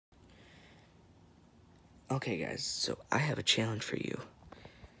Okay guys, so I have a challenge for you.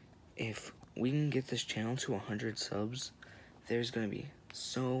 If we can get this channel to 100 subs, there's gonna be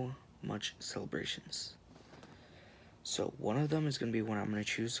so much celebrations. So one of them is gonna be one I'm gonna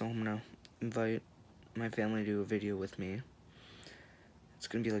choose, so I'm gonna invite my family to do a video with me. It's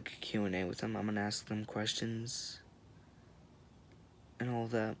gonna be like a Q&A with them. I'm gonna ask them questions and all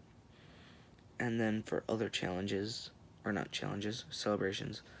that. And then for other challenges, or not challenges,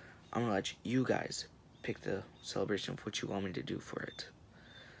 celebrations, I'm gonna let you guys pick the celebration of what you want me to do for it.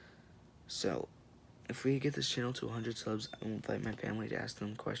 So, if we get this channel to 100 subs, I will invite my family to ask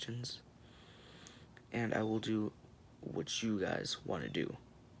them questions. And I will do what you guys want to do.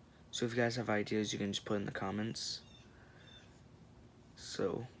 So if you guys have ideas, you can just put in the comments.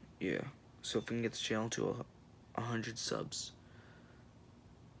 So, yeah. So if we can get this channel to 100 subs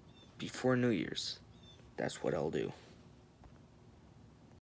before New Year's, that's what I'll do.